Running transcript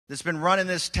that's been running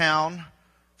this town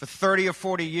for 30 or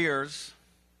 40 years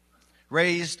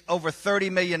raised over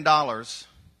 $30 million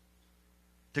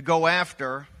to go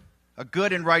after a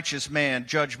good and righteous man,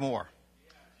 Judge Moore.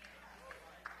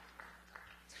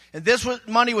 And this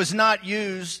money was not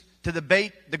used to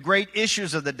debate the great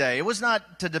issues of the day. It was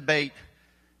not to debate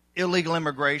illegal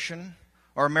immigration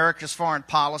or America's foreign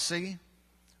policy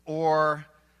or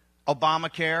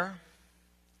Obamacare.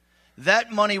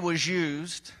 That money was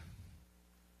used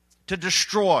to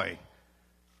destroy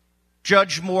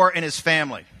Judge Moore and his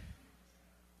family.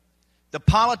 The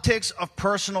politics of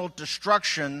personal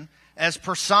destruction, as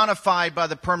personified by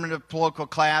the permanent political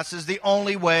class, is the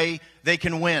only way they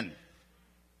can win.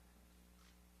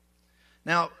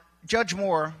 Now, Judge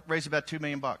Moore raised about $2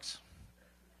 million,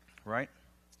 right?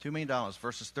 $2 million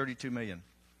versus $32 million.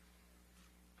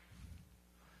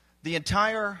 The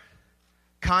entire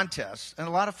contest, and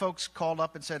a lot of folks called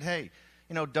up and said, hey,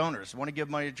 you know, donors want to give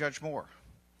money to Judge Moore.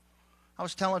 I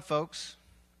was telling folks,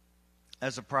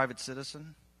 as a private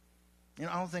citizen, you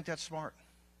know, I don't think that's smart.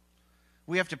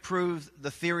 We have to prove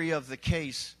the theory of the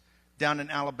case down in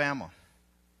Alabama.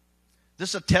 This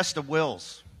is a test of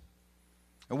wills.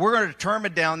 And we're going to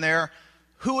determine down there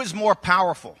who is more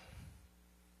powerful.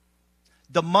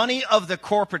 The money of the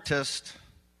corporatist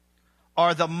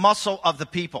or the muscle of the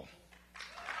people.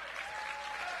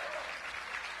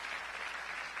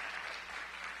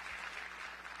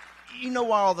 You know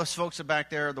why all those folks are back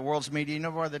there, the world's media, you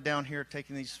know why they're down here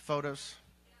taking these photos?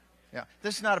 Yeah.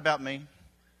 This is not about me.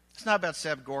 It's not about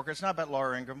Seb Gorka. It's not about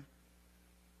Laura Ingraham.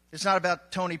 It's not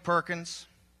about Tony Perkins.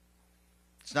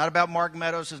 It's not about Mark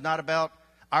Meadows. It's not about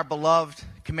our beloved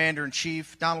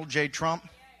Commander-in-Chief, Donald J. Trump.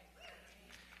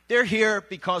 They're here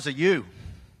because of you.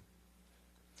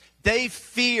 They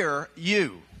fear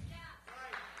you.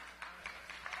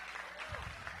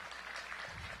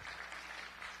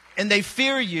 And they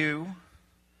fear you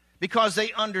because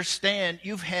they understand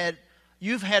you've had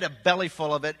a belly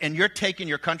full of it and you're taking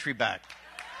your country back.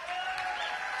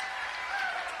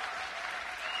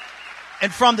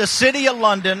 And from the city of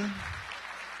London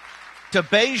to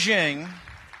Beijing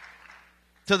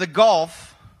to the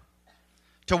Gulf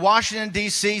to Washington,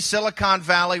 D.C., Silicon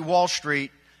Valley, Wall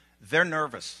Street, they're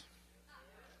nervous.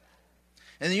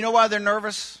 And you know why they're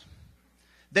nervous?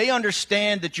 They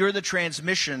understand that you're the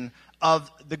transmission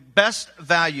of the best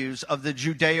values of the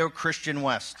Judeo-Christian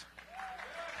West.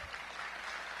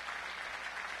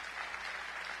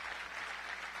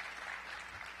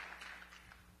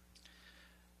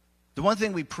 The one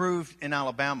thing we proved in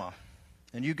Alabama,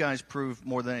 and you guys proved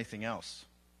more than anything else,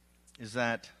 is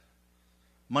that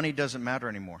money doesn't matter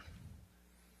anymore.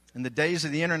 In the days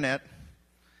of the internet,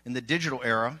 in the digital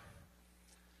era,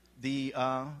 the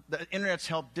internet's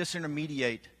helped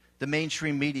disintermediate the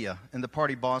mainstream media and the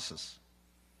party bosses.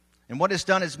 And what it's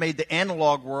done is made the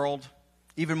analog world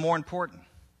even more important.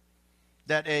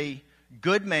 That a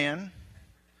good man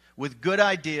with good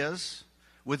ideas,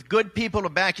 with good people to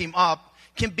back him up,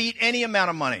 can beat any amount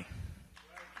of money.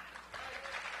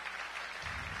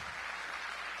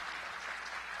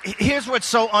 Here's what's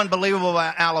so unbelievable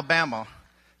about Alabama.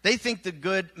 They think the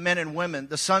good men and women,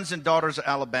 the sons and daughters of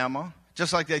Alabama,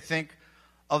 just like they think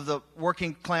of the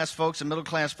working class folks and middle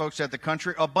class folks at the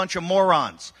country, are a bunch of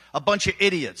morons, a bunch of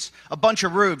idiots, a bunch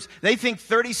of rubes. They think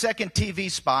 30-second TV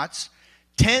spots,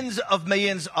 tens of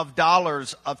millions of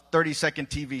dollars of 30-second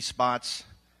TV spots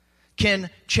can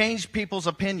change people's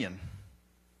opinion.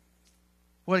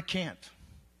 Well, it can't.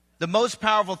 The most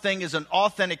powerful thing is an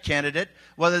authentic candidate,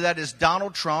 whether that is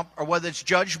Donald Trump or whether it's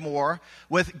Judge Moore,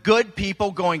 with good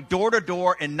people going door to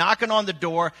door and knocking on the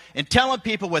door and telling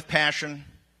people with passion,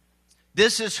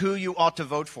 this is who you ought to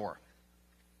vote for.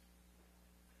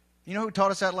 You know who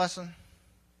taught us that lesson?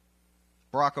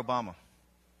 Barack Obama.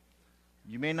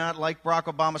 You may not like Barack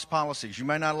Obama's policies. You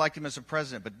may not like him as a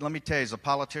president, but let me tell you, as a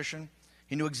politician,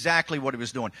 he knew exactly what he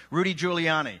was doing. Rudy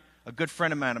Giuliani, a good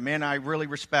friend of mine, a man I really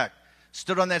respect,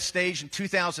 stood on that stage in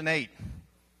 2008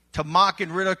 to mock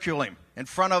and ridicule him in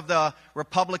front of the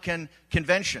Republican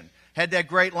convention. Had that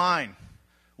great line,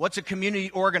 what's a community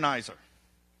organizer?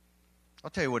 I'll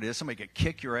tell you what it is, somebody could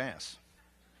kick your ass.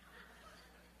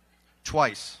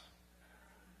 Twice.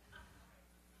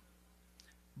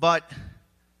 But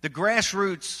the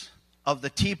grassroots of the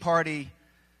Tea Party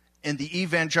and the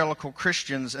evangelical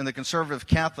Christians and the conservative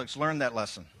Catholics learned that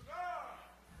lesson.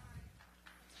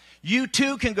 You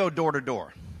too can go door to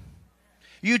door.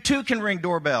 You too can ring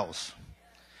doorbells.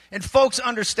 And folks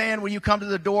understand when you come to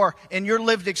the door, in your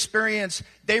lived experience,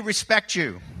 they respect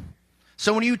you.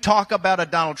 So when you talk about a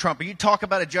Donald Trump or you talk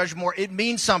about a Judge Moore, it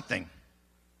means something.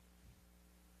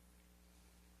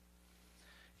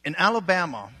 In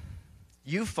Alabama,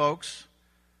 you folks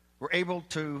were able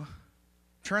to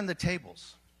turn the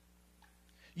tables.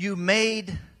 You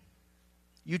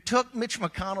took Mitch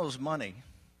McConnell's money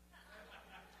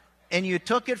and you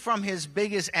took it from his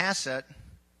biggest asset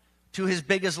to his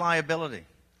biggest liability.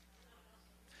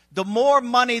 The more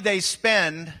money they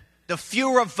spend, the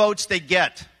fewer votes they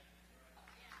get.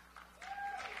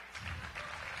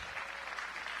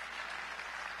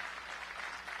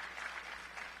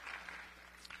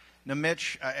 Now,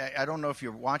 Mitch, I don't know if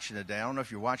you're watching today. I don't know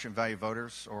if you're watching Value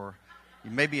Voters, or you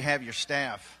maybe have your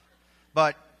staff.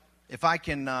 But if I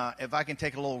can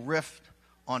take a little riff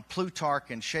on Plutarch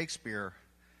and Shakespeare,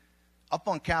 up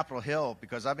on Capitol Hill,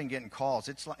 because I've been getting calls,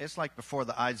 it's like before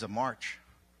the Ides of March,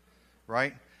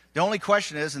 right? The only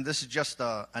question is, and this is just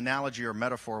an analogy or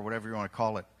metaphor, or whatever you want to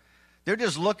call it, they're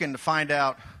just looking to find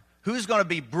out who's going to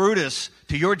be Brutus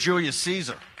to your Julius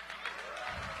Caesar.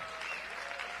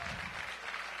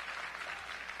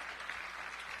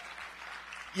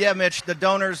 Yeah, Mitch, the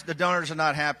donors are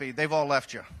not happy. They've all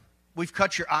left you. We've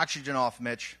cut your oxygen off,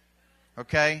 Mitch.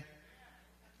 Okay?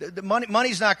 The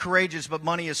money's not courageous, but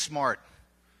money is smart.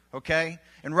 Okay?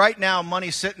 And right now,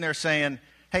 money's sitting there saying,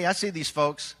 hey, I see these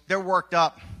folks. They're worked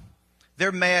up.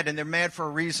 They're mad, and they're mad for a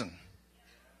reason.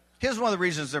 Here's one of the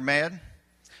reasons they're mad.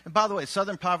 And by the way,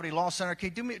 Southern Poverty Law Center,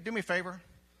 can you do me a favor?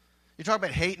 You talk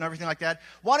about hate and everything like that.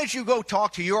 Why don't you go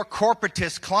talk to your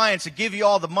corporatist clients that give you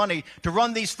all the money to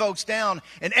run these folks down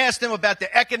and ask them about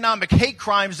the economic hate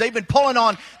crimes they've been pulling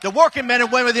on the working men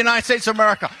and women of the United States of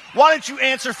America? Why don't you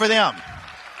answer for them?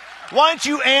 Why don't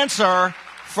you answer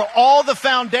for all the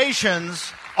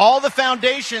foundations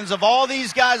of all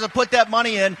these guys that put that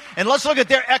money in, and let's look at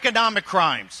their economic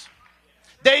crimes.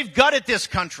 They've gutted this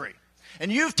country.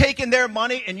 And you've taken their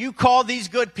money and you call these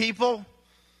good people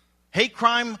hate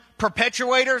crime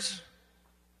perpetuators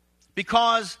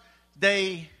because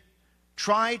they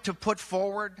try to put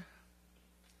forward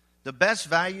the best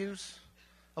values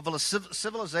of a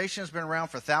civilization that's been around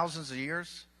for thousands of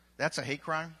years. That's a hate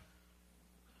crime.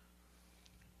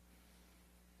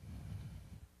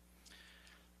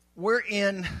 We're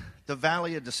in the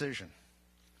Valley of Decision.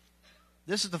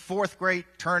 This is the fourth great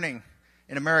turning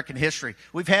in American history.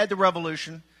 We've had the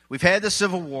Revolution. We've had the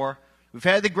Civil War. We've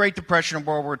had the Great Depression and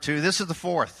World War II. This is the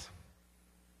fourth.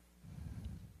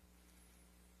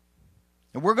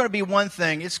 And we're going to be one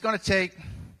thing. It's going to take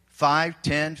 5,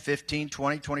 10, 15,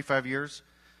 20, 25 years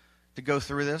to go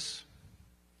through this.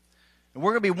 And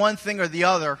we're going to be one thing or the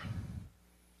other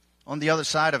on the other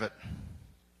side of it.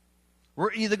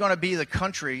 We're either going to be the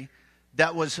country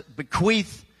that was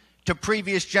bequeathed to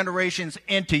previous generations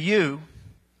and to you,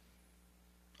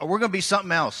 or we're going to be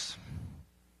something else.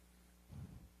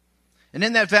 And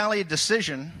in that Valley of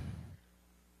Decision,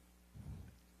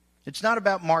 it's not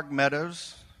about Mark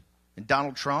Meadows and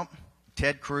Donald Trump,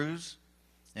 Ted Cruz,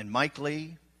 and Mike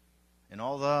Lee, and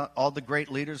all the great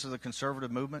leaders of the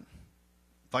conservative movement,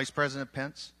 Vice President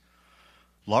Pence,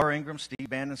 Laura Ingraham, Steve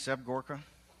Bannon, Seb Gorka.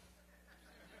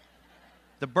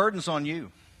 The burden's on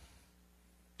you.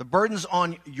 The burden's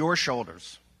on your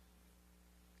shoulders.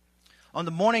 On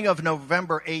the morning of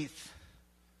November 8th,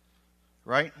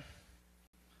 right,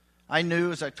 I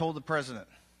knew, as I told the president,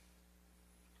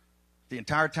 the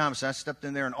entire time, so I stepped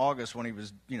in there in August when he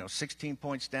was, 16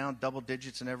 points down, double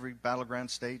digits in every battleground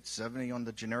state, 70 on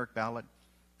the generic ballot,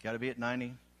 got to be at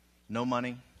 90, no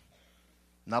money,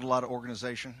 not a lot of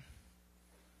organization.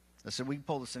 I said, we can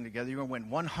pull this thing together. You're going to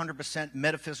win 100%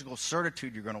 metaphysical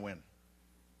certitude you're going to win.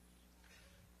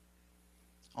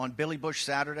 On Billy Bush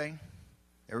Saturday,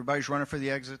 everybody's running for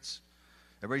the exits.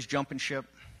 Everybody's jumping ship.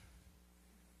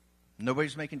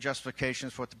 Nobody's making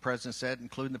justifications for what the president said,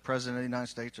 including the president of the United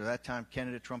States, or at that time,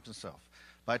 candidate Trump himself.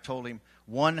 But I told him,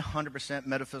 100%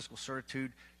 metaphysical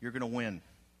certitude, you're going to win.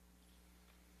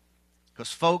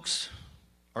 Because folks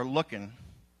are looking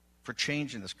for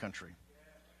change in this country.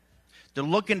 They're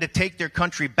looking to take their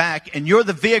country back, and you're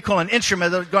the vehicle and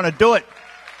instrument that's going to do it.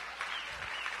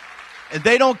 And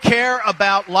they don't care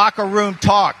about locker room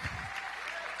talk.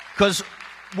 Because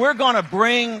we're going to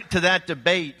bring to that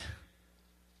debate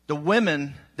the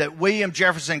women that William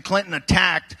Jefferson Clinton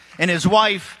attacked and his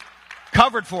wife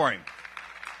covered for him.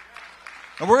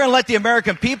 And we're going to let the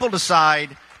American people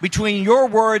decide between your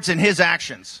words and his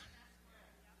actions.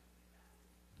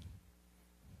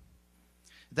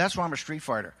 That's why I'm a street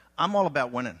fighter. I'm all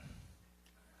about winning.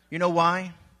 You know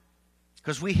why?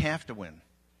 Because we have to win.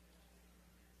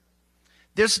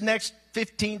 This next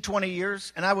 15, 20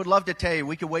 years, and I would love to tell you,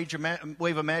 we could wave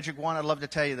a magic wand. I'd love to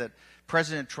tell you that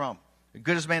President Trump, as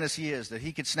good as man as he is, that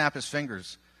he could snap his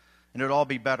fingers and it would all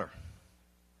be better.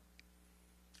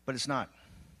 But it's not.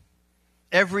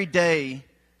 Every day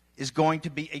is going to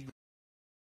be a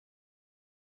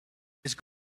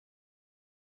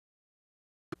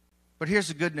But here's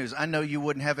the good news. I know you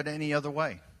wouldn't have it any other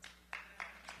way.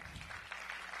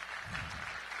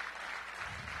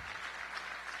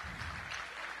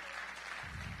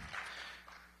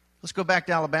 Let's go back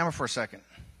to Alabama for a second.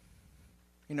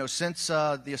 You know, since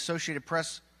the Associated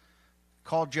Press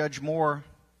called Judge Moore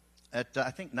at,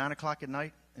 I think, 9 o'clock at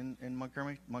night in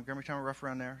Montgomery Town, rough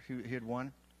around there, he had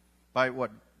won by, what,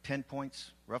 10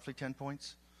 points, roughly 10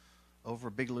 points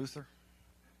over Big Luther.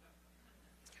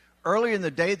 Earlier in the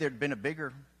day, there had been a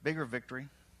bigger victory.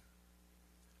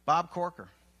 Bob Corker.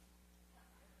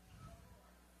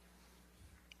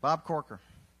 Bob Corker.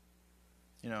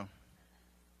 You know,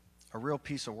 a real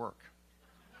piece of work.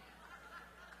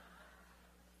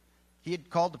 He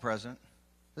had called the president.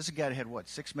 This is a guy that had, what,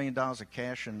 $6 million of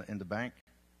cash in the bank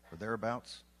or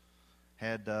thereabouts.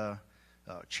 Had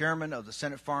chairman of the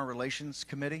Senate Foreign Relations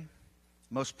Committee,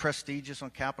 most prestigious on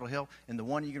Capitol Hill, and the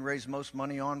one you can raise most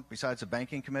money on besides the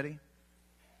banking committee.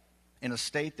 In a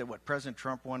state that, what, President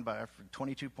Trump won by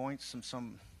 22 points,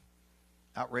 some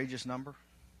outrageous number.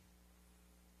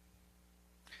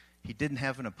 He didn't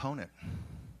have an opponent.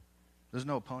 There's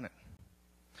no opponent.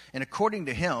 And according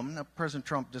to him, now President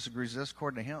Trump disagrees with this,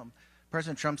 according to him,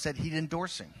 President Trump said he'd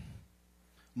endorse him.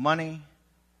 Money,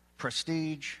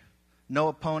 prestige, no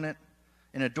opponent,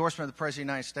 an endorsement of the President of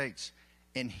the United States.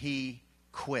 And he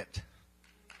quit.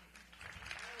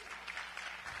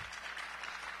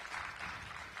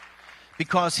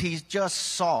 Because he just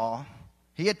saw,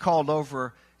 he had called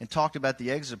over and talked about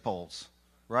the exit polls,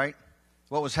 right?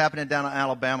 What was happening down in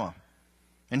Alabama.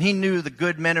 And he knew the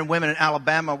good men and women in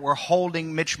Alabama were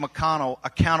holding Mitch McConnell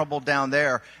accountable down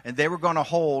there, and they were going to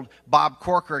hold Bob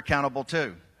Corker accountable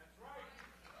too.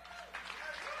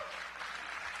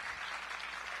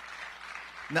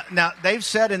 Now they've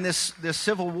said in this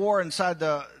civil war inside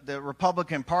the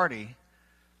Republican Party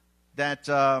that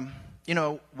you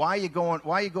know, why are you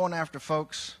going after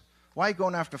folks? Why are you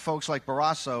going after folks like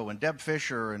Barrasso and Deb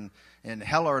Fischer and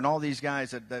Heller and all these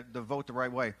guys that vote the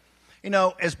right way? You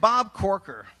know, as Bob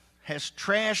Corker has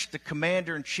trashed the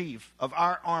commander-in-chief of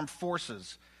our armed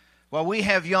forces while we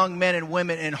have young men and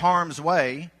women in harm's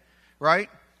way, right?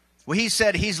 Well, he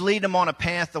said he's leading them on a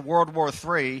path to World War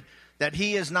III, that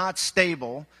he is not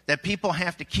stable, that people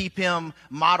have to keep him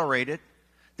moderated,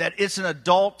 that it's an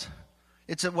adult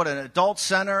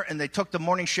center, and they took the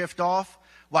morning shift off,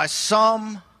 while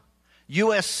some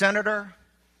U.S. senator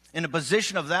in a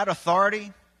position of that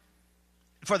authority,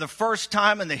 for the first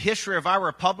time in the history of our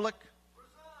republic,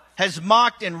 has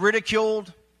mocked and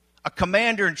ridiculed a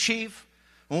commander-in-chief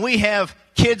when we have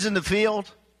kids in the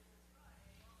field.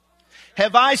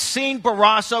 Have I seen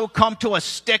Barrasso come to a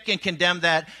stick and condemn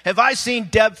that? Have I seen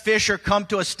Deb Fischer come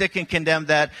to a stick and condemn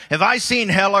that? Have I seen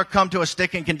Heller come to a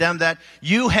stick and condemn that?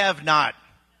 You have not.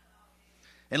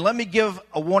 And let me give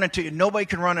a warning to you. Nobody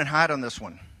can run and hide on this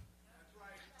one.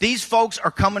 These folks are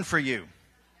coming for you.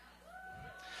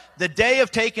 The day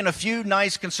of taking a few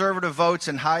nice conservative votes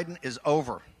and hiding is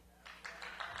over.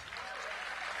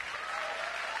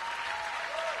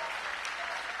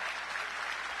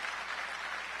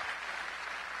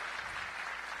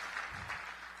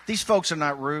 These folks are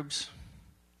not rubes.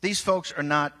 These folks are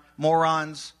not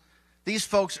morons. These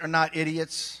folks are not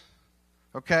idiots.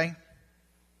 Okay?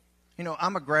 You know,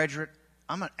 I'm a graduate.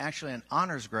 I'm actually an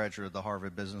honors graduate of the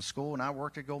Harvard Business School, and I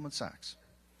worked at Goldman Sachs.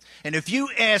 And if you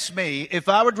ask me if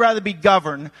I would rather be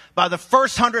governed by the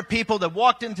first 100 people that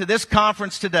walked into this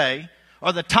conference today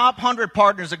or the top 100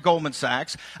 partners at Goldman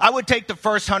Sachs, I would take the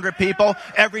first 100 people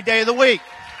every day of the week.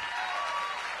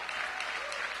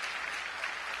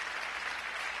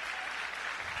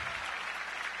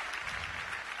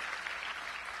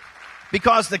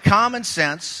 Because the common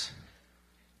sense,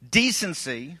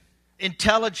 decency,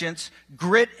 intelligence,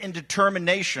 grit, and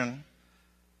determination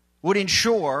would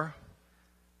ensure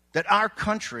that our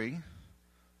country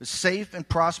is safe and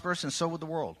prosperous, and so would the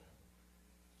world.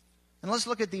 And let's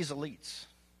look at these elites.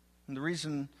 And the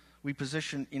reason we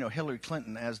position, Hillary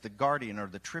Clinton as the guardian or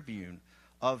the tribune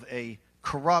of a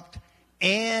corrupt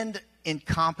and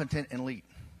incompetent elite.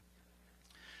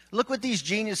 Look what these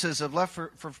geniuses have left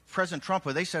for President Trump,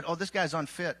 where they said, oh, this guy's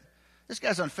unfit. This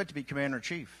guy's unfit to be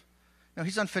commander-in-chief. No,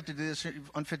 he's unfit to do this,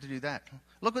 unfit to do that.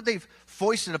 Look what they've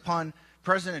foisted upon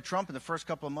President Trump in the first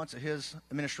couple of months of his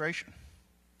administration.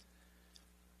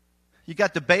 You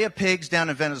got the Bay of Pigs down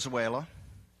in Venezuela.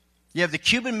 You have the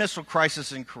Cuban Missile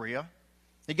Crisis in Korea.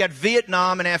 You got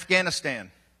Vietnam and Afghanistan.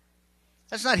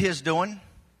 That's not his doing.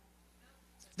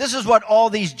 This is what all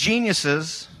these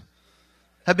geniuses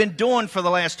have been doing for the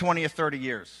last 20 or 30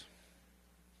 years.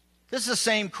 This is the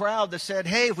same crowd that said,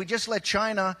 hey, if we just let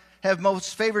China have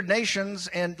most favored nations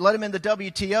and let them in the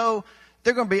WTO,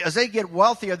 They're going to be, as they get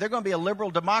wealthier, they're going to be a liberal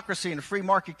democracy and a free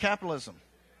market capitalism.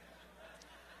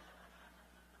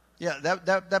 Yeah,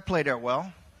 that played out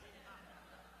well.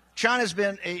 China's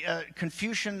been a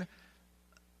Confucian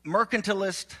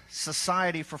mercantilist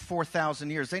society for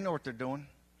 4,000 years. They know what they're doing,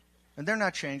 and they're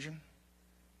not changing.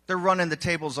 They're running the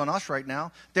tables on us right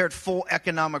now. They're at full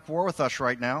economic war with us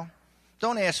right now.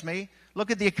 Don't ask me. Look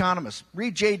at The Economist.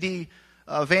 Read J.D.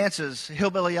 Vance's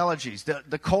Hillbilly Elegies,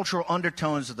 the cultural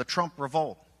undertones of the Trump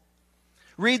revolt.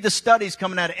 Read the studies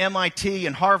coming out of MIT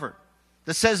and Harvard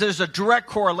that says there's a direct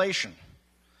correlation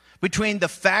between the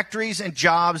factories and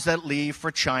jobs that leave for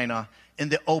China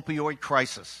and the opioid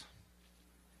crisis.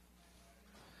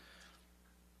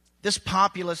 This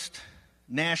populist,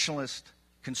 nationalist,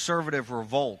 conservative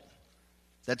revolt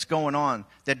that's going on,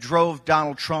 that drove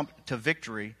Donald Trump to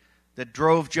victory, that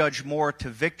drove Judge Moore to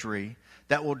victory,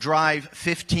 that will drive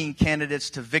 15 candidates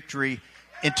to victory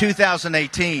in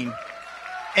 2018.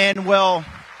 And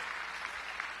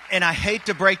I hate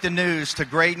to break the news to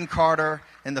Graydon Carter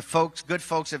and the good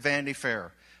folks at Vanity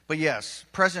Fair, but yes,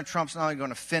 President Trump's not only going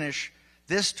to finish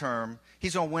this term,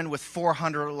 he's going to win with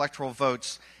 400 electoral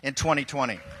votes in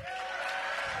 2020.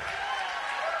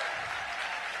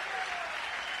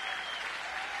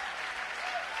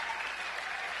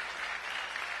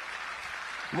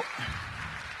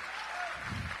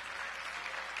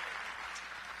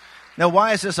 Now,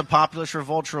 why is this a populist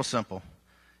revolt? It's real simple.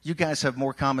 You guys have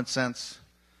more common sense,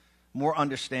 more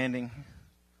understanding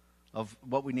of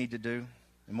what we need to do,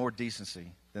 and more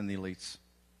decency than the elites.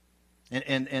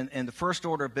 And the first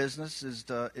order of business is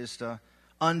to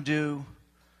undo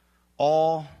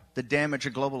all the damage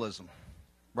of globalism,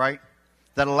 right?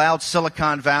 That allowed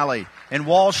Silicon Valley and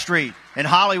Wall Street and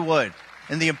Hollywood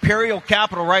and the imperial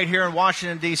capital right here in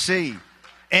Washington, D.C.,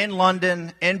 and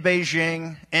London, and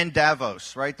Beijing, and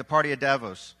Davos, right? The party of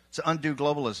Davos, to undo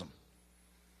globalism.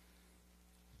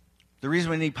 The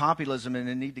reason we need populism and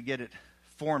we need to get it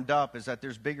formed up is that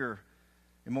there's bigger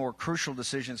and more crucial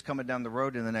decisions coming down the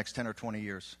road in the next 10 or 20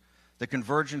 years. The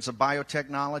convergence of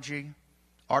biotechnology,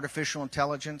 artificial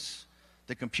intelligence,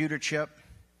 the computer chip.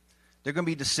 There are going to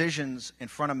be decisions in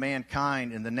front of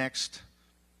mankind in the next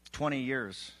 20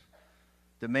 years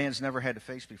that man's never had to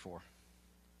face before.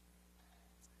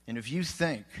 And if you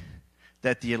think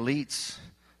that the elites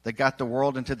that got the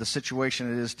world into the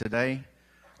situation it is today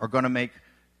are going to make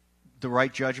the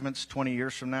right judgments 20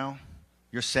 years from now,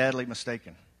 you're sadly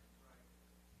mistaken.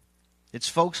 It's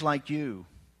folks like you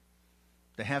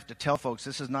that have to tell folks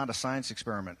this is not a science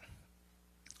experiment.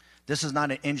 This is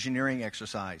not an engineering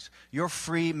exercise. You're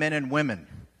free men and women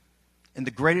in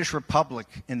the greatest republic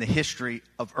in the history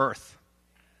of Earth.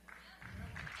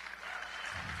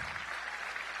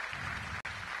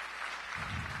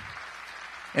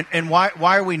 And why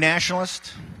are we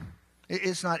nationalists?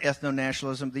 It's not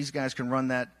ethno-nationalism. These guys can run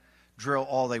that drill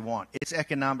all they want. It's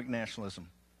economic nationalism.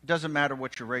 It doesn't matter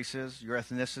what your race is, your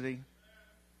ethnicity,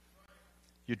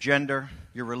 your gender,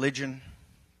 your religion,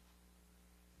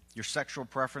 your sexual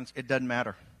preference. It doesn't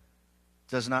matter.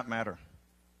 It does not matter.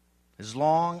 As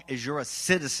long as you're a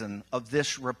citizen of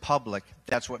this republic,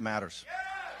 that's what matters.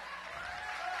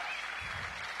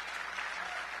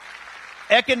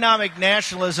 Economic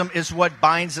nationalism is what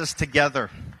binds us together.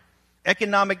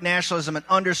 Economic nationalism and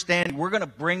understanding we're going to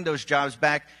bring those jobs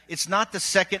back. It's not the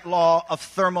second law of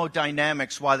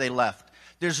thermodynamics why they left.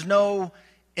 There's no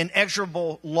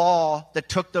inexorable law that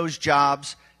took those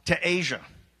jobs to Asia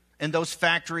and those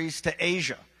factories to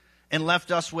Asia and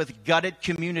left us with gutted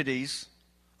communities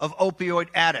of opioid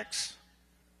addicts.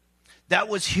 That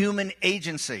was human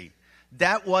agency.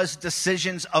 That was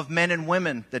decisions of men and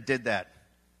women that did that.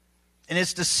 And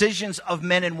it's decisions of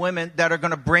men and women that are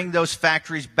going to bring those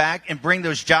factories back and bring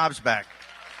those jobs back.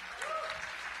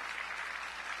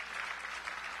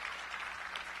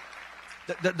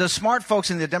 The smart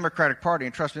folks in the Democratic Party,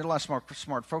 and trust me, there are a lot of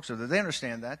smart folks over there, they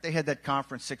understand that. They had that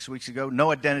conference 6 weeks ago,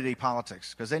 no identity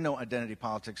politics, because they know identity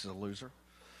politics is a loser.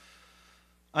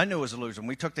 I knew it was a loser. When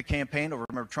we took the campaign over,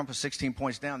 remember, Trump was 16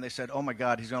 points down. They said, oh, my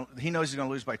God, he knows he's going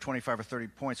to lose by 25 or 30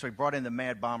 points, so he brought in the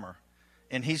mad bomber.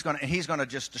 And he's going to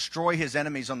just destroy his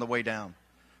enemies on the way down,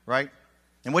 right?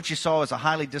 And what you saw is a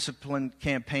highly disciplined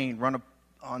campaign run up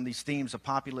on these themes of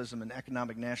populism and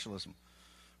economic nationalism,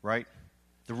 right?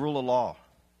 The rule of law.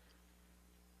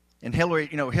 And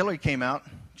Hillary came out.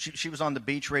 She was on the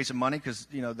beach raising money because,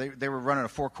 they were running a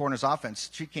four corners offense.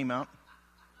 She came out.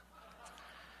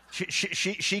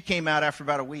 She came out after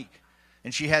about a week.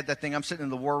 And she had that thing. I'm sitting in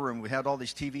the war room. We had all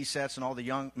these TV sets and all the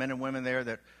young men and women there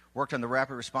that worked on the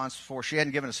rapid response force. She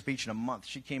hadn't given a speech in a month.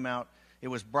 She came out. It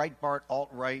was Breitbart,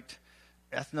 alt-right,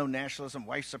 ethno-nationalism,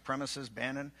 white supremacist,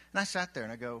 Bannon. And I sat there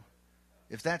and I go,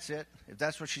 if that's it, if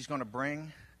that's what she's going to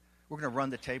bring, we're going to run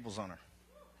the tables on her.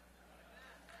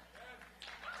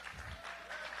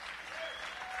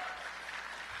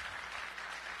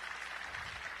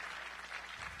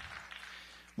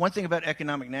 One thing about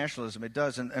economic nationalism, it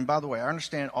does, and by the way, I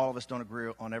understand all of us don't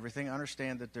agree on everything. I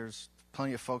understand that there's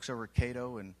plenty of folks over at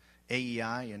Cato and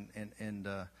AEI and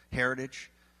Heritage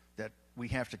that we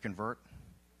have to convert,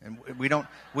 and they don't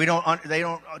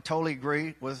totally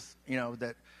agree with,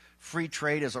 that free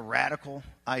trade is a radical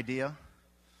idea,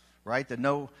 right? That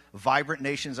no vibrant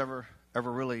nations ever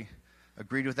really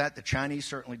agreed with that. The Chinese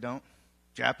certainly don't.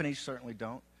 Japanese certainly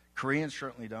don't. Koreans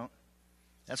certainly don't.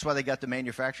 That's why they got the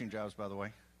manufacturing jobs, by the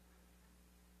way.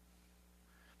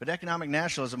 But economic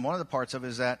nationalism, one of the parts of it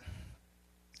is that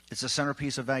it's a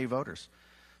centerpiece of value voters.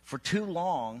 For too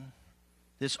long,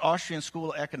 this Austrian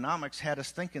school of economics had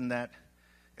us thinking that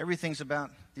everything's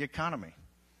about the economy,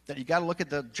 that you got to look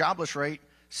at the jobless rate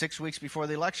 6 weeks before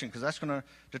the election because that's going to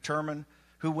determine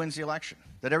who wins the election,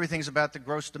 that everything's about the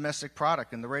gross domestic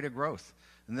product and the rate of growth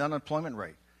and the unemployment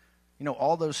rate.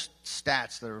 All those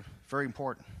stats that are very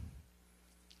important.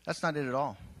 That's not it at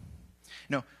all.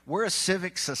 We're a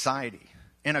civic society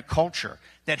in a culture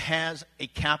that has a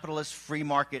capitalist free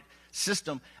market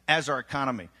system as our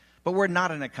economy. But we're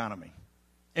not an economy.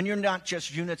 And you're not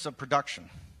just units of production.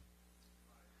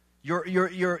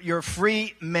 You're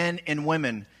free men and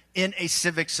women in a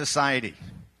civic society,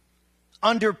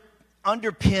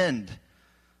 underpinned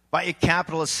by a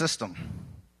capitalist system.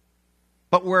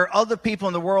 But where other people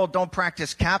in the world don't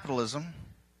practice capitalism,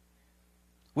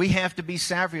 we have to be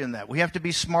savvier than that. We have to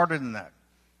be smarter than that.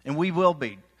 And we will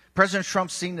be. President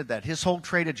Trump's seen to that, his whole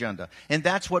trade agenda. And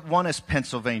that's what won us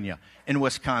Pennsylvania and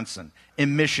Wisconsin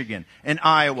and Michigan and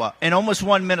Iowa and almost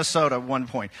won Minnesota at one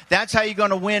point. That's how you're going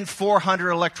to win 400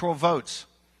 electoral votes.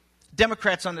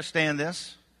 Democrats understand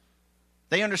this.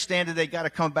 They understand that they got to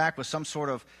come back with some sort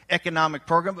of economic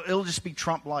program, but it'll just be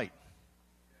Trump light.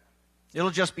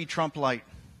 It'll just be Trump light.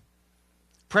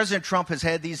 President Trump has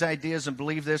had these ideas and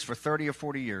believed this for 30 or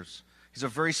 40 years. He's a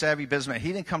very savvy businessman.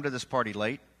 He didn't come to this party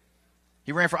late.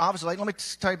 He ran for office late. Let me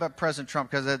tell you about President Trump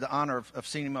because I had the honor of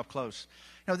seeing him up close.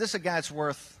 This is a guy that's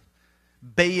worth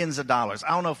billions of dollars.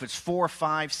 I don't know if it's 4,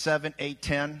 5, 7, 8,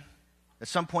 10. At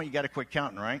some point, you got to quit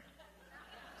counting, right?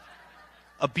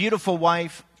 A beautiful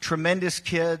wife, tremendous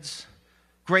kids,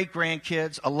 great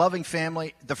grandkids, a loving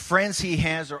family. The friends he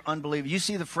has are unbelievable. You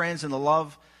see the friends and the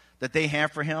love that they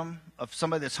have for him, of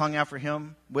somebody that's hung out for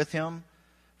him, with him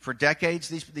for decades.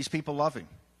 These people love him.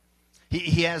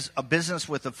 He has a business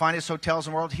with the finest hotels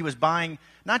in the world. He was buying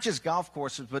not just golf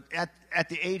courses, but at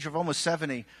the age of almost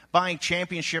 70, buying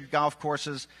championship golf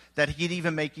courses that he'd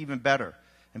even make even better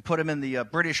and put them in the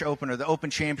British Open or the Open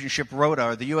Championship Rota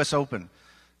or the U.S. Open,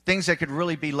 things that could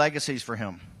really be legacies for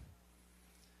him.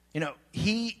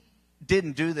 He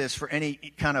didn't do this for any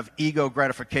kind of ego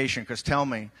gratification because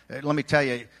let me tell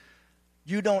you,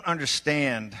 you don't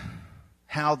understand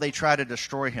how they try to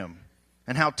destroy him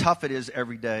and how tough it is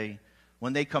every day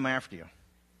when they come after you,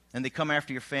 and they come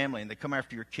after your family, and they come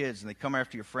after your kids, and they come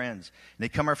after your friends, and they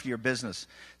come after your business.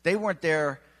 They weren't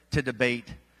there to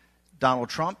debate Donald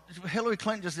Trump. Hillary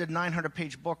Clinton just did a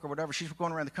 900-page book or whatever. She's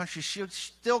going around the country. She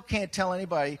still can't tell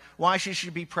anybody why she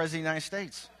should be president of the United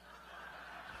States.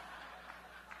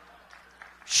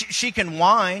 She can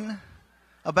whine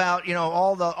about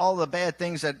all the bad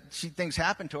things that she thinks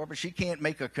happened to her, but she can't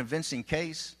make a convincing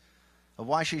case of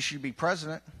why she should be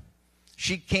president.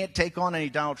 She can't take on any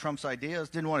Donald Trump's ideas,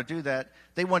 didn't want to do that.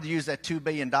 They wanted to use that $2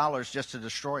 billion just to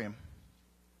destroy him.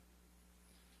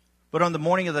 But on the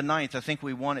morning of the 9th, I think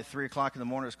we won at 3 o'clock in the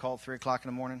morning. It was called 3 o'clock in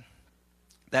the morning.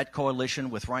 That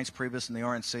coalition with Reince Priebus and the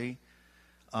RNC,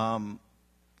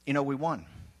 we won,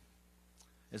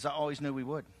 as I always knew we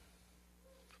would.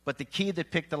 But the key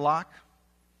that picked the lock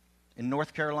in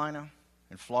North Carolina,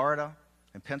 in Florida,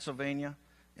 in Pennsylvania,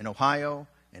 in Ohio,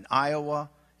 in Iowa,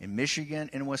 in Michigan,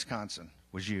 and Wisconsin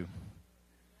was you.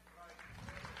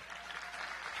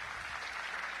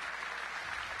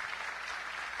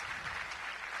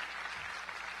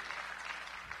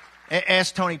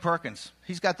 Ask Tony Perkins.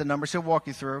 He's got the numbers. He'll walk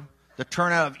you through. The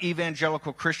turnout of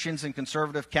evangelical Christians and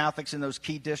conservative Catholics in those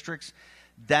key districts,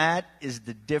 that is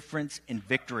the difference in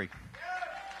victory.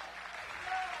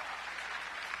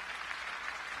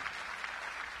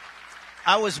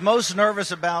 I was most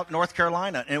nervous about North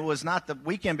Carolina, and it was not the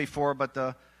weekend before, but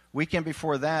the weekend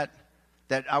before that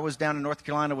I was down in North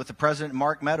Carolina with the president,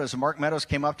 Mark Meadows, and Mark Meadows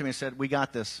came up to me and said, "We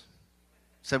got this."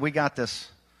 Said, "We got this."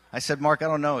 I said, "Mark, I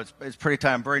don't know. It's pretty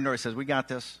tight. I'm very nervous." He says, "We got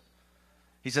this."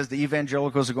 He says, "The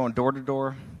evangelicals are going door to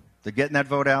door. They're getting that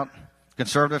vote out.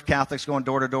 Conservative Catholics going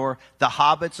door to door. The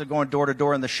hobbits are going door to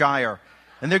door in the Shire.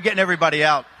 And they're getting everybody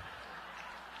out.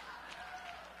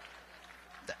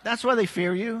 That's why they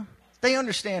fear you. They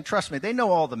understand, trust me, they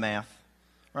know all the math,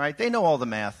 right? They know all the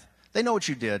math. They know what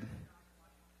you did.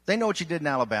 They know what you did in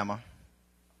Alabama.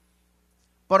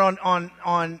 But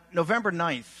on November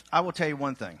 9th, I will tell you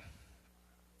one thing,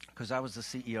 because I was the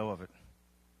CEO of it.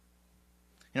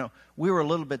 You know, we were a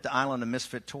little bit the island of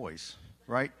misfit toys,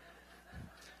 right?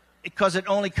 Because it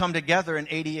only come together in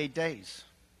 88 days.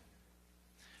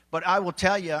 But I will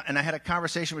tell you, and I had a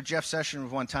conversation with Jeff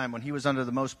Sessions one time when he was under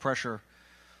the most pressure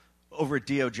over at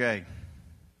DOJ.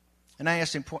 And I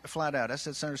asked him flat out, I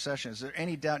said, Senator Sessions, is there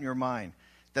any doubt in your mind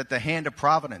that the hand of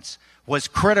providence was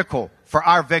critical for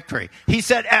our victory? He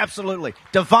said, absolutely.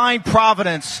 Divine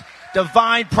providence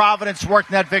worked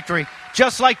in that victory,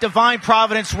 just like divine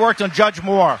providence worked on Judge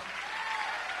Moore.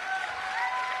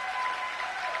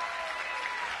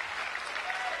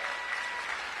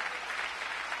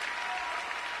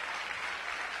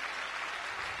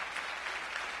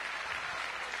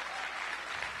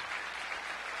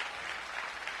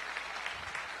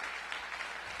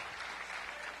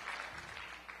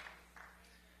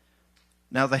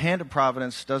 Now, the hand of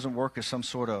providence doesn't work as some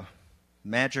sort of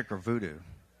magic or voodoo.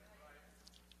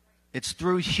 It's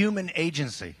through human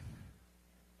agency.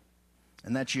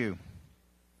 And that's you.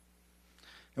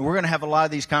 And we're going to have a lot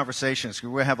of these conversations. We're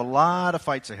going to have a lot of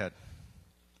fights ahead.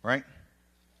 Right?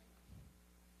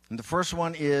 And the first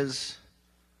one is,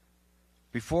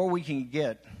 before we can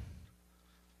get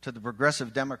to the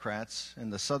progressive Democrats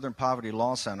and the Southern Poverty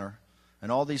Law Center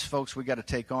and all these folks we got to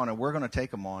take on, and we're going to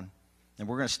take them on, and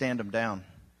we're going to stand them down.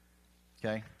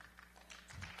 Okay?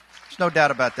 There's no doubt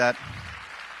about that.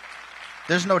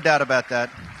 There's no doubt about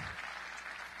that.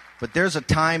 But there's a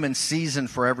time and season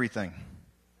for everything.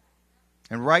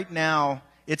 And right now,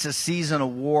 it's a season of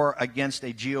war against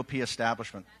a GOP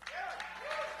establishment.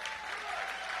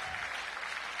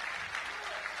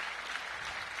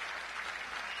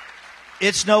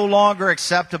 It's no longer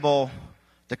acceptable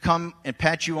to come and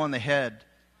pat you on the head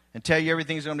and tell you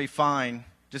everything's going to be fine.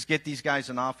 Just get these guys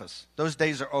in office. Those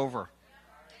days are over.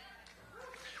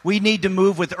 We need to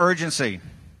move with urgency.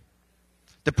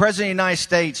 The President of the United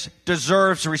States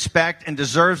deserves respect and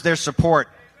deserves their support.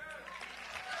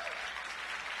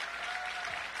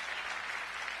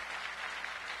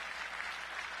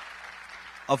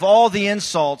 Of all the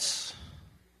insults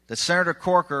that Senator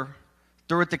Corker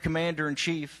threw at the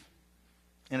Commander-in-Chief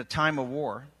in a time of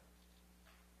war,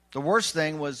 the worst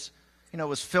thing was, it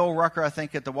was Phil Rucker, I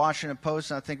think, at the Washington Post,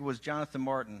 and I think it was Jonathan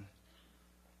Martin,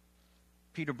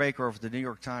 Peter Baker over at the New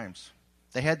York Times.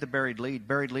 They had the buried lead.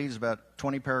 Buried lead is about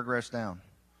 20 paragraphs down.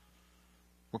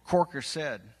 Where Corker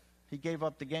said he gave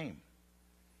up the game.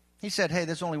 He said, hey,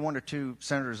 there's only one or two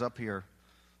senators up here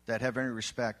that have any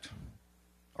respect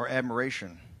or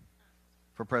admiration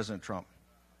for President Trump.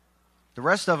 The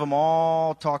rest of them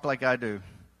all talk like I do,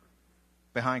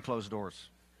 behind closed doors.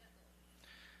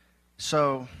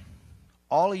 So,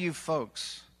 all of you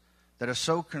folks that are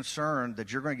so concerned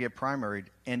that you're going to get primaried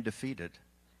and defeated,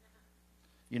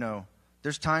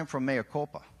 there's time for mea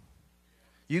culpa.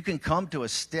 You can come to a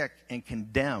stick and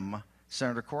condemn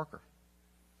Senator Corker.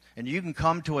 And you can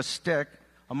come to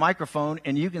a microphone,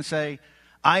 and you can say,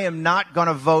 I am not going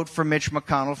to vote for Mitch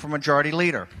McConnell for majority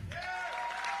leader.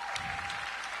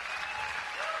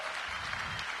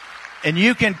 And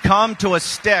you can come to a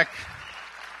stick,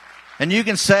 and you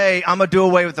can say, I'm going to do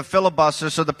away with the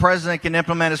filibuster so the president can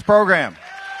implement his program.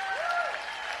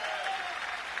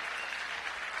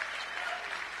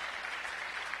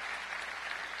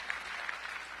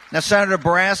 Now, Senator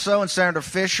Barrasso and Senator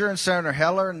Fisher and Senator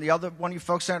Heller and the other one of you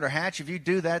folks, Senator Hatch, if you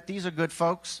do that, these are good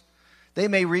folks. They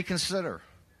may reconsider.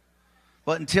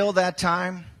 But until that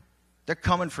time, they're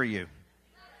coming for you.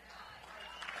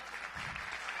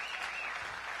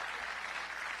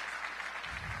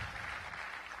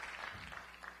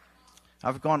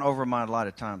 I've gone over my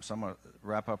allotted time, so I'm going to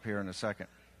wrap up here in a second.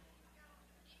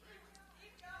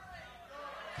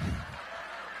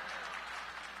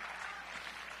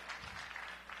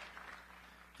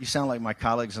 You sound like my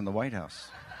colleagues in the White House.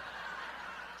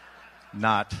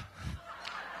 Not.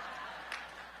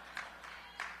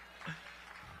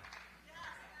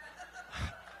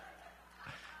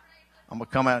 I'm going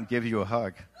to come out and give you a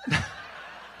hug.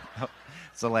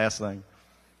 It's the last thing.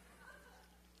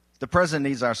 The president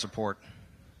needs our support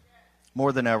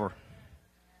more than ever.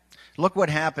 Look what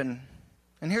happened,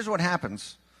 and here's what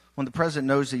happens when the president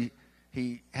knows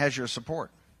he has your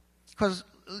support. Because,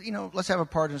 let's have a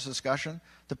partisan discussion.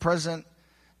 The president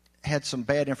had some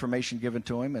bad information given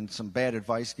to him and some bad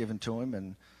advice given to him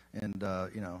and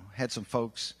had some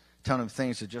folks telling him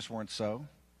things that just weren't so.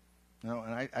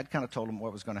 And I'd kind of told him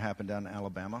what was going to happen down in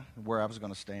Alabama, where I was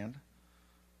going to stand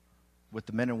with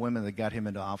the men and women that got him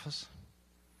into office.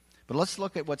 But let's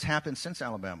look at what's happened since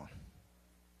Alabama.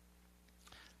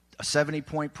 A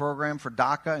 70-point program for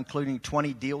DACA, including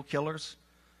 20 deal killers.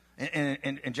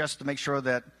 And just to make sure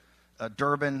that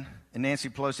Durbin and Nancy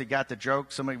Pelosi got the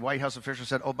joke, somebody, White House official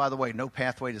said, oh, by the way, no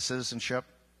pathway to citizenship.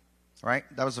 Right?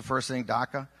 That was the first thing,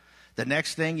 DACA. The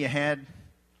next thing, you had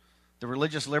the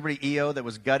religious liberty EO that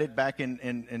was gutted back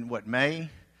in what, May?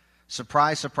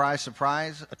 Surprise, surprise,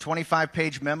 surprise. A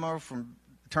 25-page memo from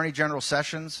Attorney General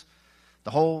Sessions.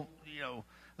 The whole,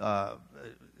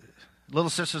 Little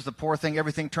Sisters the Poor thing,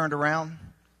 everything turned around.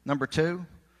 Number 2,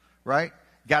 right?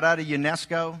 Got out of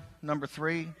UNESCO. Number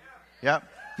 3. Yep.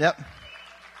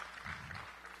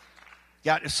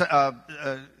 Got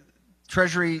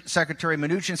Treasury Secretary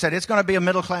Mnuchin said it's going to be a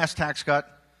middle-class tax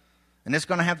cut, and it's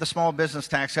going to have the small business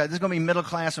tax cut. This is going to be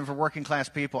middle-class and for working-class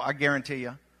people, I guarantee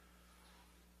you.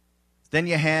 Then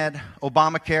you had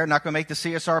Obamacare, not going to make the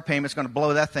CSR payments, going to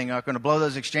blow that thing up, going to blow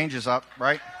those exchanges up,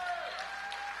 right?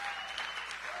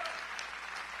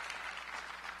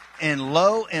 And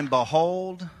lo and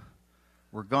behold,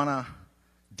 we're going to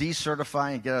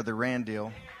decertify and get out of the RAND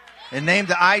deal and name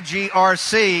the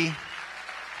IGRC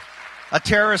a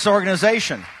terrorist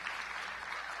organization.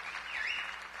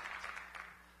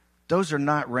 Those are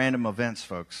not random events,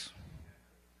 folks.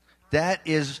 That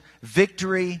is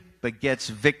victory begets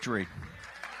victory.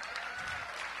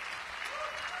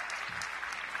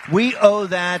 We owe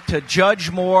that to Judge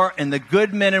Moore and the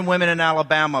good men and women in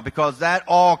Alabama because that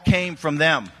all came from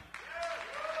them.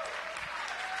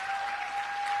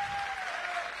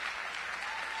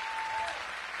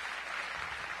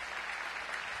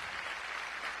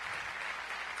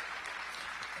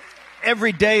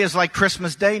 Every day is like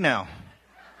Christmas Day now.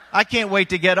 I can't wait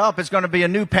to get up. It's going to be a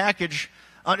new package.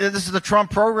 This is the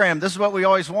Trump program. This is what we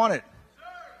always wanted.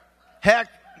 Heck,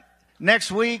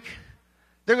 next week,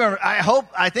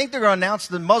 I think they're going to announce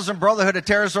the Muslim Brotherhood a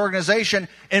terrorist organization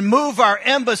and move our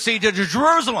embassy to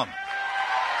Jerusalem.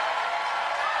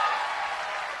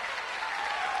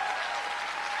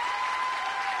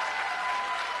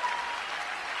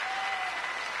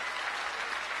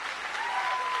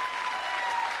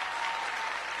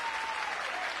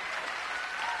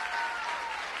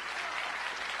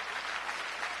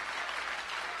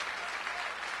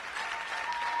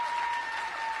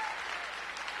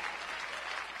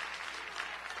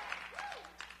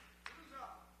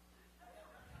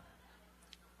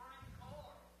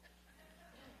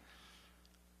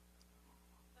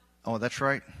 Oh, that's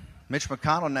right. Mitch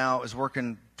McConnell now is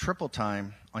working triple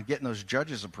time on getting those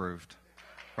judges approved,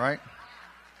 right?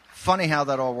 Funny how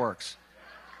that all works.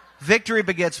 Victory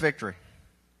begets victory.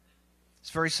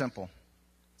 It's very simple.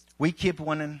 We keep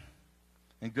winning,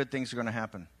 and good things are going to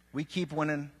happen. We keep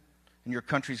winning, and your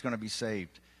country's going to be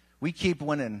saved. We keep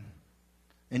winning,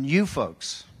 and you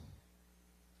folks,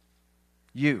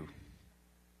 you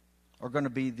are going to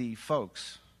be the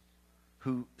folks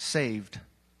who saved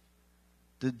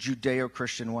the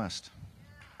Judeo-Christian West.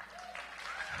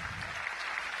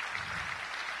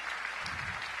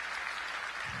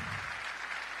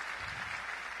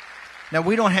 Now,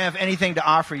 we don't have anything to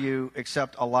offer you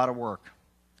except a lot of work.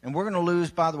 And we're going to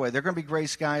lose, by the way. They're going to be gray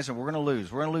skies, and we're going to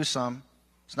lose. We're going to lose some.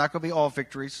 It's not going to be all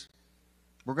victories.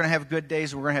 We're going to have good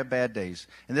days, and we're going to have bad days.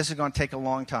 And this is going to take a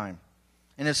long time.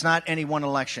 And it's not any one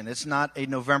election. It's not a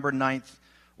November 9th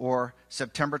or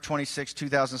September 26,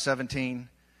 2017.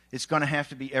 It's going to have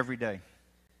to be every day.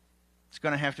 It's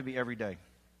going to have to be every day.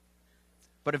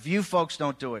 But if you folks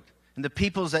don't do it, and the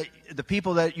people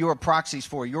that you are proxies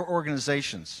for, your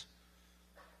organizations,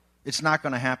 it's not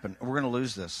going to happen. We're going to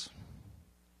lose this.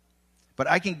 But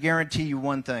I can guarantee you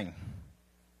one thing.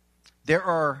 There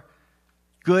are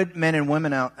good men and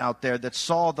women out there that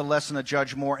saw the lesson of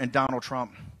Judge Moore and Donald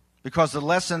Trump. Because the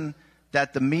lesson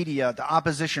that the media, the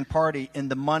opposition party, and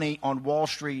the money on Wall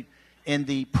Street and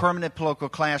the permanent political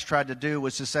class tried to do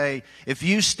was to say, if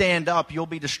you stand up, you'll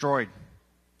be destroyed.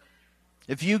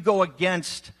 If you go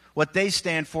against what they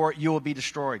stand for, you will be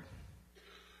destroyed.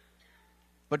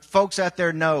 But folks out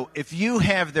there know, if you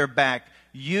have their back,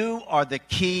 you are the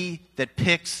key that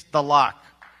picks the lock.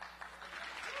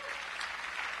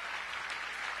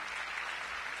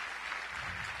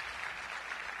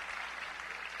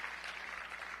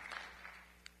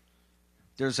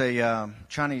 There's a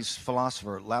Chinese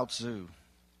philosopher, Lao Tzu,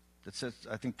 that said,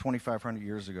 I think 2,500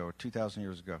 years ago or 2,000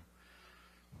 years ago,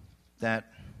 that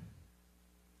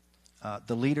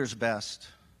the leader's best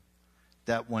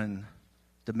that when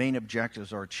the main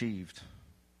objectives are achieved,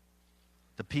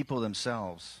 the people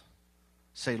themselves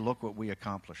say, look what we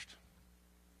accomplished.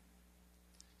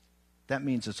 that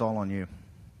means it's all on you.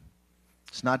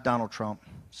 It's not Donald Trump.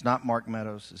 It's not Mark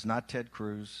Meadows. It's not Ted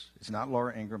Cruz. It's not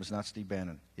Laura Ingraham. It's not Steve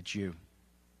Bannon. It's you.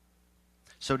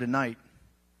 So tonight,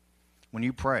 when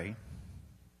you pray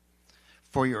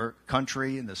for your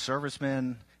country and the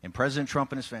servicemen and President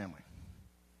Trump and his family,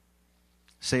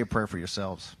 say a prayer for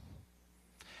yourselves.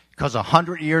 Because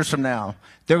 100 years from now,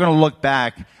 they're going to look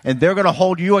back and they're going to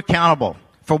hold you accountable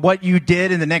for what you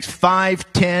did in the next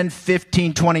 5, 10,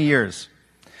 15, 20 years.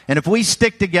 And if we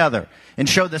stick together and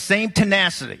show the same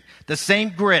tenacity, the same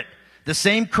grit, the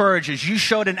same courage as you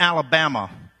showed in Alabama,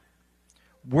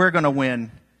 we're going to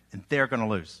win and they're going to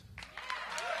lose.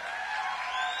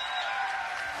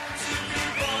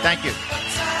 Thank you.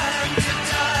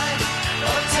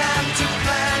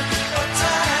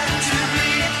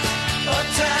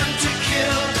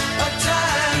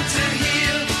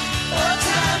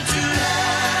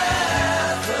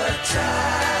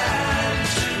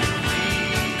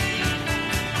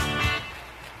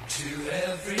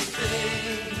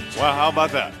 Wow, how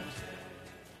about that?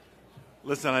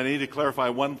 Listen, I need to clarify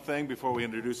one thing before we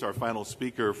introduce our final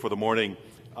speaker for the morning.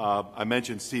 I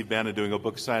mentioned Steve Bannon doing a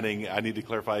book signing. I need to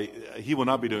clarify, he will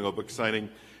not be doing a book signing.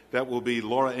 That will be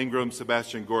Laura Ingraham,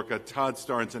 Sebastian Gorka, Todd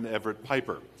Starnes, and Everett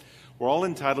Piper. We're all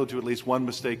entitled to at least one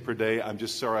mistake per day. I'm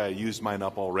just sorry I used mine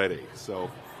up already, so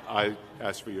I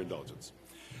ask for your indulgence.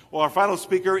 Well, our final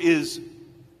speaker is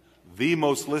the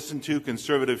most listened to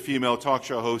conservative female talk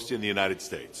show host in the United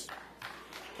States.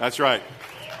 That's right.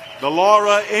 The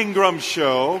Laura Ingraham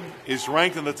Show is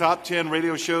ranked in the top 10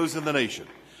 radio shows in the nation.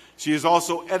 She is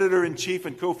also editor-in-chief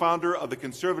and co-founder of the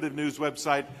conservative news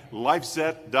website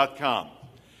lifeset.com.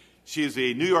 She is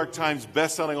a New York Times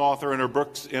best-selling author, and her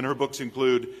books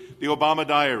include The Obama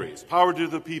Diaries, Power to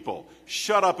the People,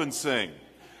 Shut Up and Sing,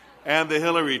 and The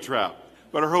Hillary Trap.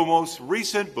 But her most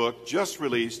recent book, just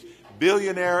released,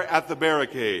 Billionaire at the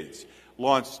Barricades,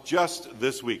 launched just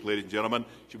this week, ladies and gentlemen.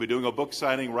 She'll be doing a book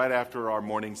signing right after our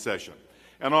morning session.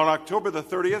 And on October the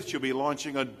 30th, she'll be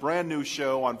launching a brand new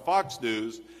show on Fox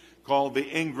News called The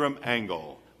Ingraham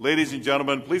Angle. Ladies and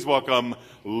gentlemen, please welcome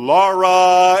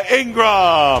Laura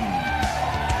Ingraham.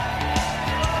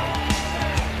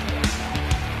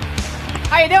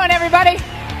 How you doing, everybody?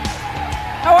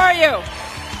 How are you?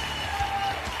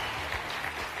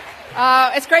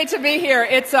 It's great to be here.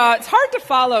 It's hard to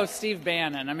follow Steve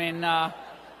Bannon. I mean, I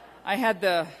had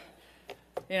the,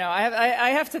 I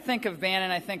have to think of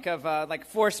Bannon. I think of like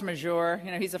force majeure.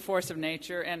 He's a force of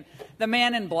nature, and the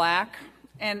Man in Black.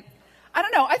 And I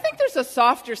don't know. I think there's a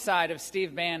softer side of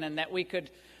Steve Bannon that we could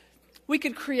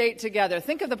create together.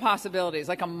 Think of the possibilities,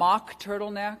 like a mock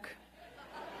turtleneck,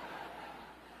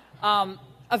 a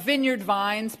Vineyard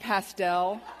Vines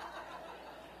pastel.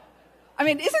 I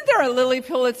mean, isn't there a Lily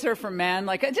Pulitzer for men?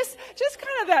 Like just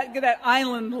kind of that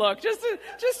island look, just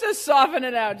to soften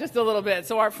it out just a little bit,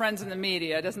 so our friends in the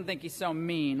media doesn't think he's so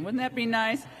mean. Wouldn't that be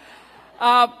nice?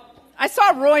 I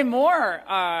saw Roy Moore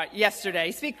yesterday.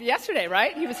 He spoke yesterday,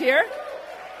 right? He was here.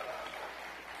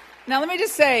 Now, let me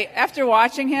just say, after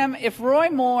watching him, if Roy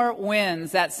Moore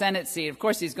wins that Senate seat, of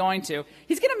course he's going to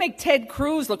make Ted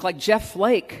Cruz look like Jeff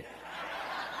Flake.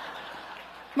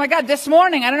 My God, this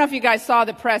morning, I don't know if you guys saw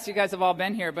the press, you guys have all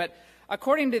been here, but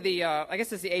according to the, I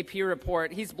guess it's the AP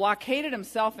report, he's blockaded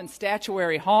himself in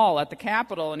Statuary Hall at the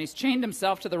Capitol, and he's chained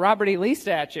himself to the Robert E. Lee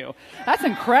statue. That's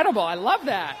incredible. I love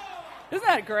that. Isn't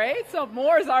that great? So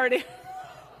Moore's already,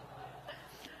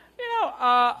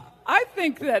 I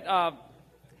think that,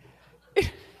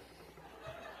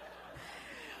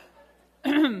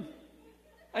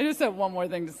 I just have one more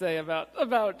thing to say about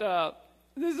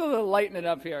this is a little lighten it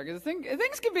up here, because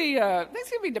things can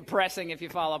be depressing if you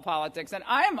follow politics. And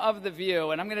I am of the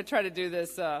view, and I'm going to try to do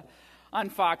this on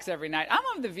Fox every night. I'm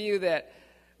of the view that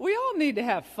we all need to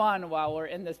have fun while we're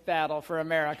in this battle for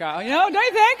America. Don't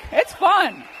you think? It's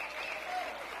fun.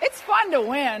 It's fun to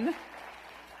win.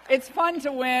 It's fun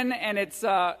to win, and it's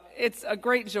a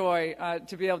great joy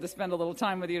to be able to spend a little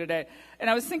time with you today. And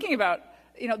I was thinking about,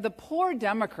 the poor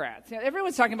Democrats.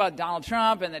 Everyone's talking about Donald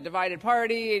Trump and the divided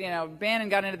party. Bannon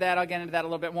got into that. I'll get into that a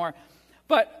little bit more.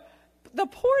 But the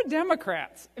poor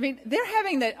Democrats, I mean, they're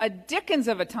having a dickens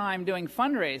of a time doing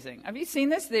fundraising. Have you seen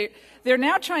this? They're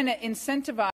now trying to incentivize